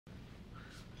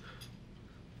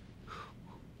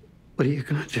What are you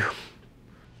gonna do?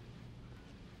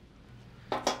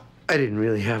 I didn't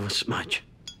really have a smudge,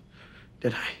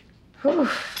 did I? Whew.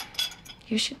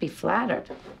 You should be flattered.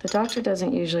 The doctor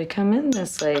doesn't usually come in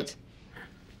this late,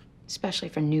 especially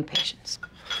for new patients.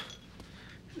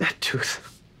 That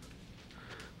tooth.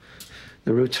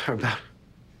 The roots are about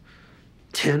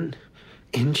 10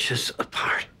 inches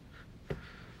apart,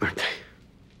 aren't they?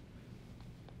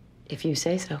 If you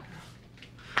say so.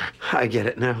 I get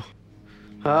it now.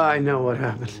 I know what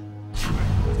happened.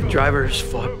 The drivers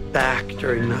fought back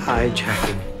during the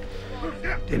hijacking.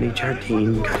 Denny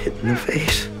Jardine got hit in the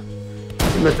face.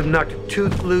 He must have knocked a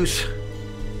tooth loose.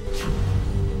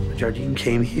 Jardine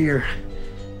came here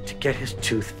to get his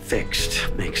tooth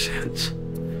fixed. Makes sense.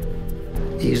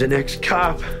 He's an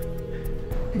ex-cop,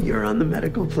 and you're on the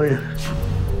medical plan.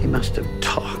 He must have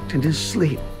talked in his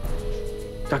sleep.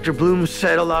 Dr. Bloom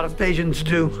said a lot of patients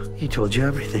do. He told you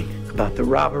everything about the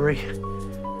robbery,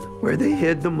 where they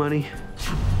hid the money.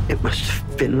 It must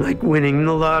have been like winning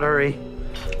the lottery.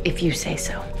 If you say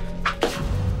so.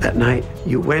 That night,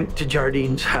 you went to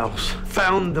Jardine's house,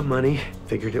 found the money,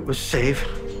 figured it was safe,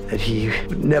 that he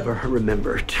would never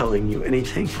remember telling you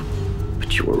anything.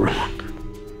 But you were wrong.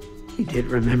 He did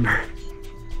remember.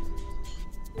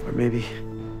 Or maybe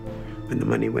when the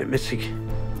money went missing,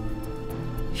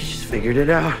 he just figured it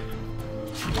out.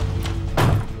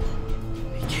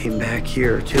 He came back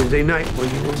here Tuesday night when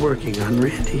you were working on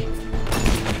Randy.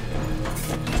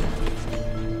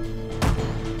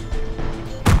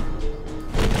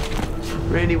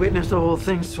 Randy witnessed the whole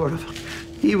thing, sort of.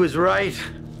 He was right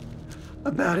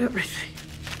about everything,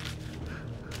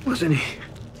 wasn't he?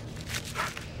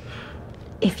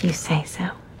 If you say so.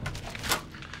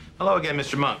 Hello again,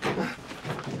 Mr. Monk.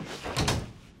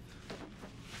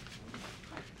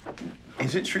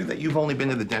 Is it true that you've only been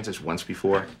to the dentist once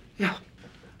before? Yeah.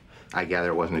 I gather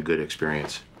it wasn't a good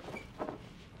experience.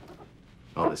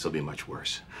 Oh, this will be much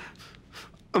worse.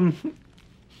 I'm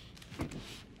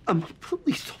a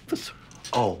police officer.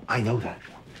 Oh, I know that.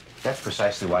 That's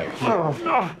precisely why you're here. Oh,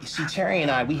 no. You see, Terry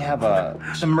and I, we have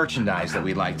some merchandise that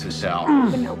we'd like to sell.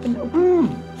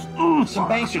 Some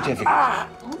bank certificates.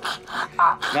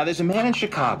 Now, there's a man in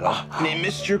Chicago named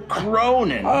Mr.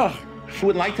 Cronin who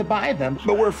would like to buy them,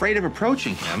 but we're afraid of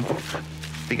approaching him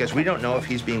because we don't know if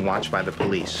he's being watched by the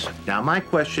police. Now, my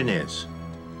question is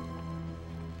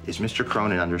Mr.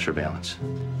 Cronin under surveillance?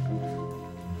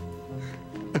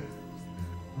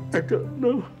 I don't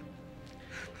know.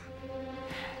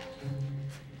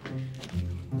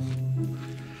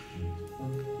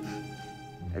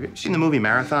 Have you seen the movie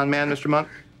Marathon Man, Mr. Monk?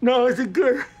 No, is it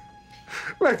good?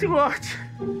 Let's watch.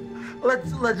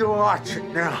 Let's watch it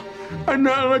now. I'm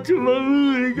not much of a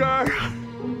movie guy,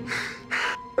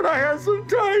 but I have some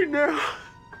time now.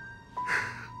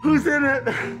 Who's in it?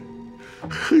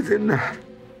 Who's in that?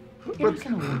 You're not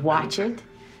gonna watch it.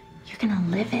 You're gonna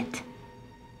live it.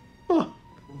 Oh.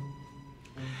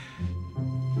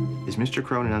 Is Mr.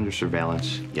 Cronin under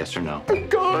surveillance? Yes or no?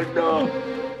 God, no.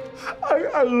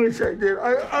 I wish I did.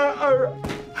 I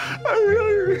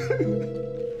really wish I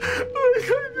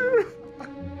did.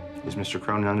 Is Mr.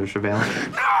 Cronin under surveillance?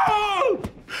 No!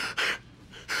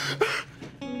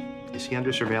 Is he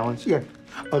under surveillance? Yeah.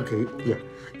 Okay. Yeah.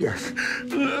 Yes.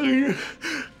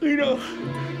 We know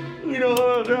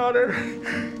all about it.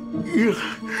 You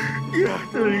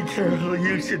have to be careful.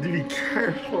 You should be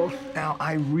careful. Now,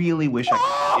 I really wish I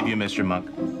could give you Mr. Monk.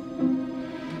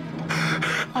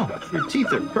 Oh, your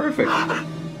teeth are perfect. I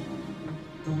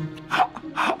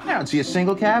don't see a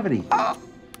single cavity.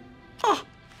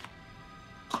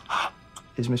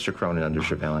 Is Mr. Cronin under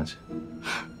surveillance?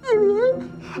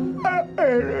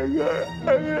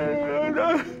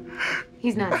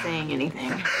 He's not saying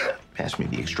anything. Pass me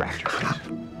the extractor, please.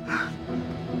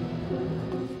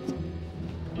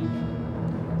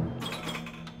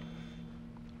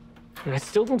 And I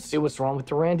still don't see what's wrong with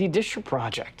the Randy Disher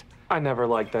project. I never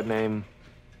liked that name,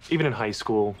 even in high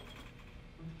school.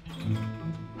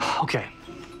 Okay.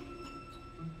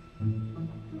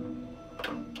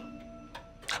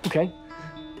 Okay.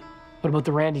 What about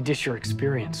the Randy Disher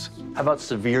experience? How about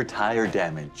severe tire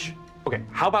damage? Okay,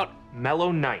 how about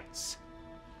Mellow Nights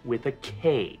with a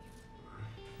K?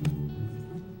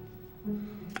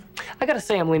 I gotta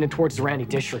say I'm leaning towards the Randy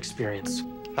Disher experience.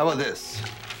 How about this?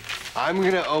 I'm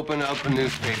gonna open up a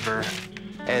newspaper,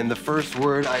 and the first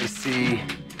word I see,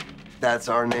 that's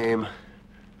our name.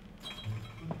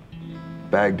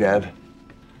 Baghdad.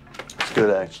 It's good,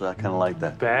 actually. I kind of like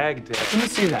that. Baghdad. Let me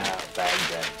see that.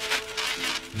 Baghdad.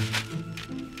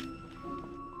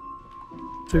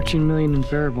 13 million in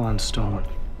bearer bonds stolen.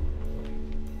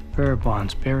 Bearer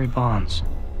bonds, Barry bonds.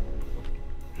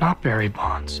 Not Barry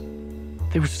bonds.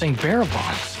 They were saying bearer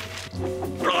bonds.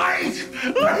 Wait!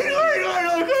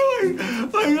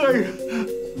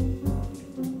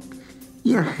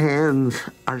 Your hands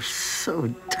are so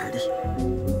dirty.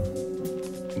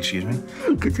 Excuse me?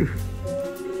 Look at you.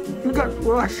 You got to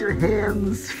wash your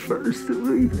hands first,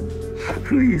 please.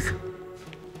 Please.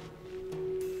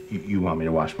 You want me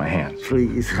to wash my hands?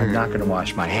 Please. I'm not going to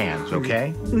wash my hands,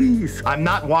 okay? Please. I'm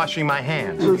not washing my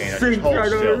hands, okay? Now just hold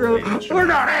still, please. We're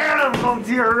not animals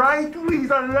here, right?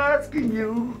 Please, I'm asking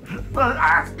you. I'm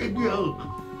asking you.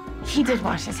 He did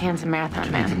wash his hands in Marathon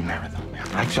Man. Marathon Man.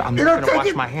 I'm not going to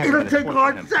wash my hands. It'll take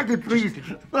 1 second, please.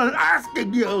 I'm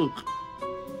asking you.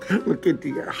 Look into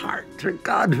your heart. Thank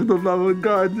God for the love of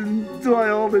God and why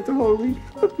all that's holy.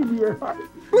 Look into your heart.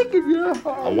 Look in your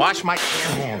heart. I'll wash my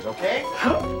hands, okay?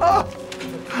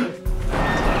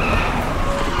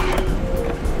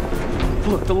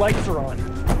 Look, the lights are on.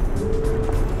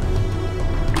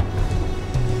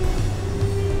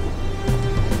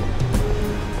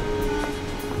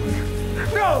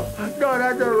 No,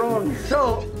 that's wrong.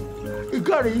 So, you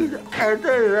gotta use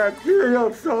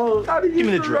antibacterial soap. Give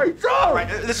me the drill. Right soap. All right,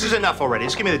 this is enough already.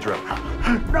 Just give me the drill.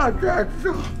 Not that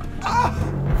soap.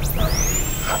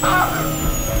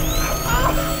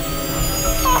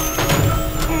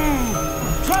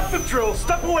 Drop the drill.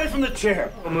 Step away from the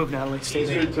chair. We'll move, Natalie. Stay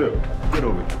there. You too. Get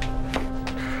over here.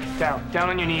 Down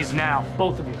on your knees now,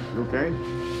 both of you. You okay?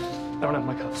 I don't have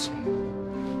my cuffs.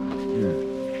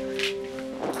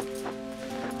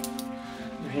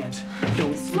 Your hands.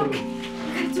 Don't move.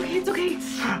 It's okay, it's okay.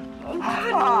 Oh,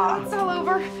 God. It's all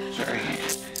over. Sorry.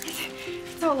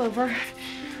 It's all over.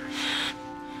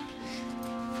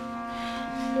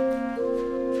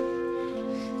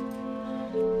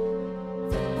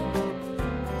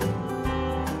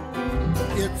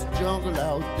 It's jungle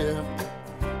out there,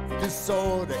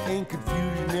 disorder and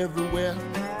confusion everywhere.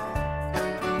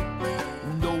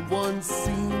 No one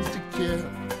seems to care.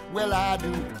 Well, I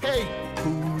do. Hey,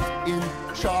 who's in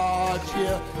charge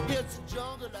here? It's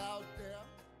jungle out there.